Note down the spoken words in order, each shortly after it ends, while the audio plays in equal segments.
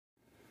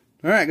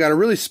Alright, got a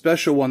really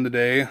special one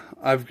today.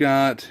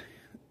 This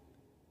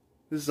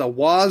is a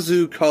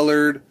Wazzu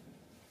colored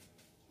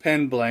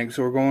pen blank,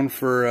 so we're going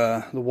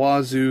for the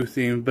Wazzu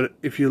theme, but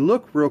if you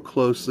look real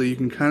closely, you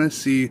can kind of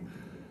see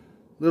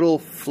little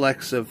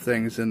flecks of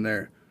things in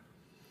there.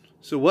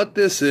 So what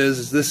this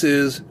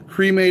is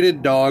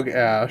cremated dog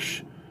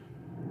ash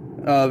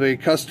of a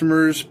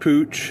customer's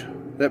pooch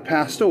that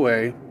passed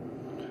away,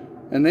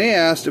 and they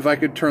asked if I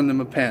could turn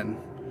them a pen.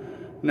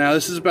 Now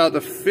this is about the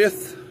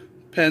 5th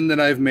pen that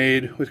I've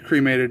made with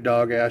cremated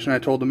dog ash, and I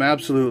told them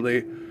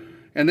absolutely.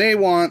 And they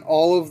want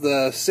all of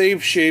the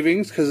saved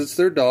shavings because it's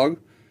their dog,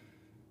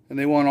 and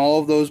they want all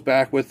of those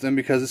back with them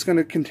because it's going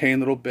to contain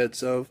little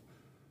bits of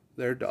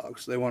their dog,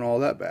 so they want all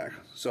that back.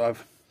 So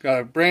I've got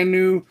a brand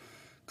new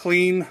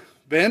clean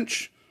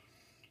bench.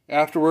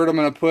 Afterward, I'm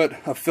going to put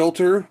a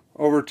filter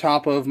over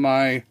top of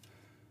my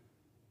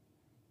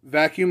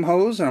vacuum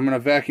hose, and I'm going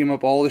to vacuum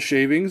up all the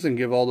shavings and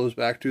give all those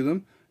back to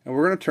them. And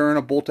we're going to turn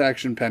a bolt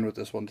action pen with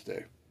this one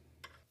today.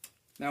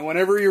 Now,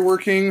 whenever you're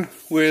working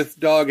with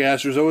dog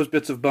ash, there's always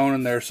bits of bone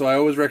in there, so I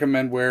always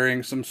recommend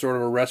wearing some sort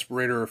of a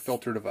respirator or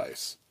filter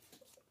device.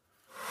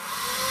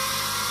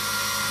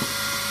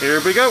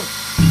 Here we go.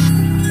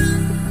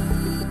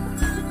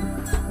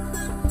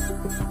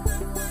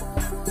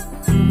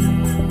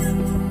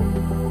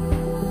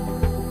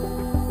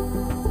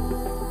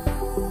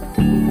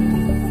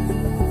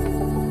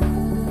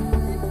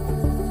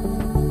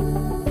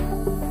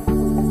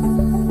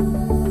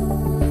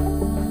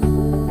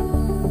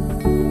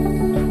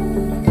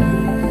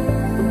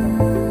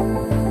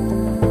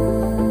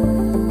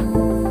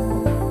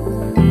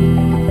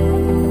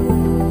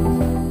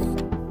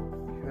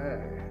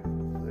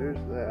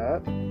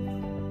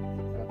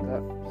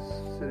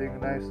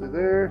 Sitting nicely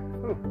there.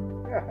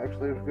 Ooh, yeah,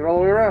 actually it's good all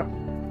the way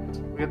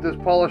around. We get this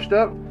polished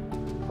up,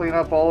 clean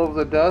up all of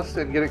the dust,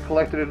 and get it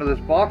collected into this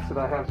box that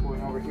I have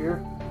going over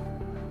here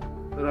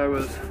that I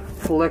was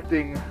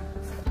collecting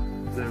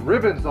the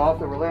ribbons off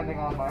that were landing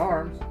on my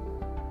arms.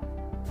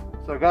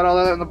 So I got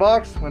all that in the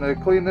box. I'm going to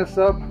clean this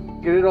up,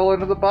 get it all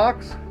into the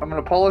box. I'm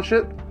going to polish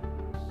it,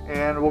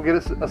 and we'll get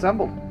it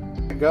assembled.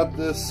 I got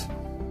this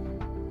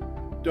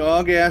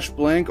dog ash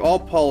blank all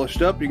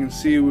polished up. You can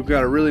see we've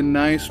got a really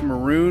nice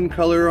maroon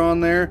color on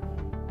there,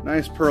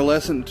 nice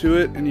pearlescent to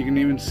it, and you can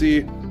even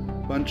see a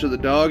bunch of the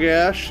dog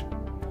ash.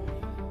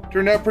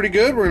 Turned out pretty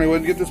good. We're going to go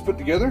ahead and get this put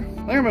together.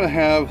 I'm going to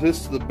have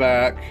this to the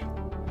back,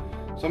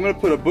 so I'm going to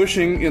put a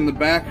bushing in the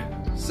back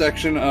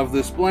section of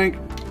this blank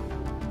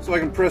so I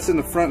can press in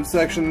the front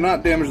section and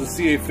not damage the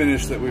CA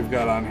finish that we've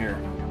got on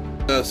here.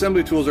 The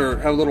assembly tools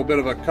have a little bit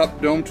of a cup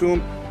dome to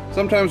them.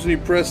 Sometimes when you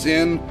press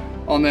in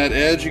on that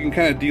edge, you can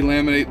kind of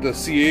delaminate the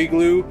CA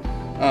glue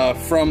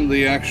from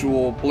the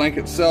actual blank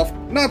itself.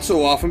 Not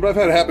so often, but I've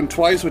had it happen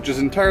twice, which is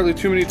entirely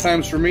too many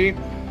times for me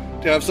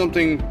to have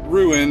something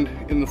ruined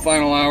in the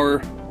final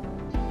hour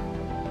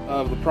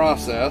of the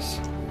process.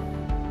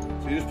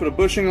 So you just put a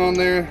bushing on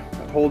there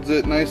that holds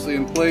it nicely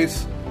in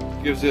place,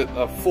 gives it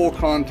a full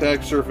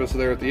contact surface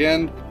there at the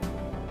end.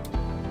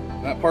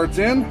 That part's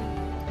in.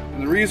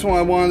 And the reason why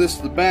I wanted this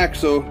to the back,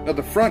 so at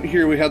the front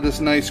here we have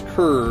this nice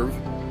curve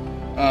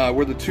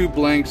where the two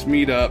blanks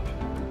meet up,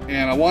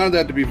 and I wanted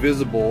that to be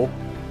visible,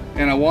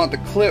 and I want the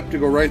clip to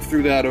go right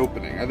through that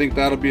opening. I think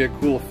that'll be a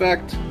cool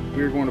effect.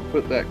 We're going to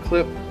put that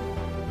clip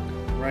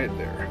right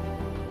there.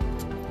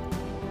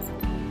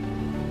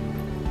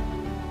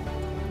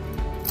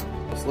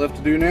 What's left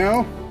to do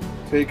now,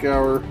 take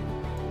our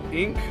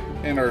ink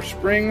and our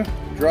spring,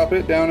 drop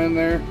it down in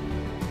there,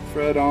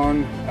 thread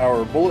on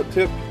our bullet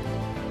tip,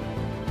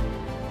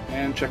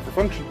 and check for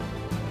function.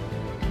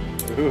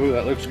 Ooh,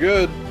 that looks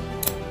good.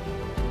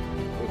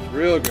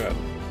 Real good.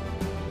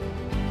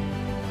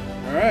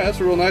 Alright,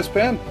 that's a real nice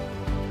pen.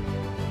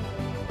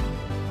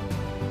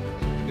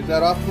 Get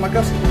that off to my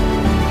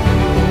customer.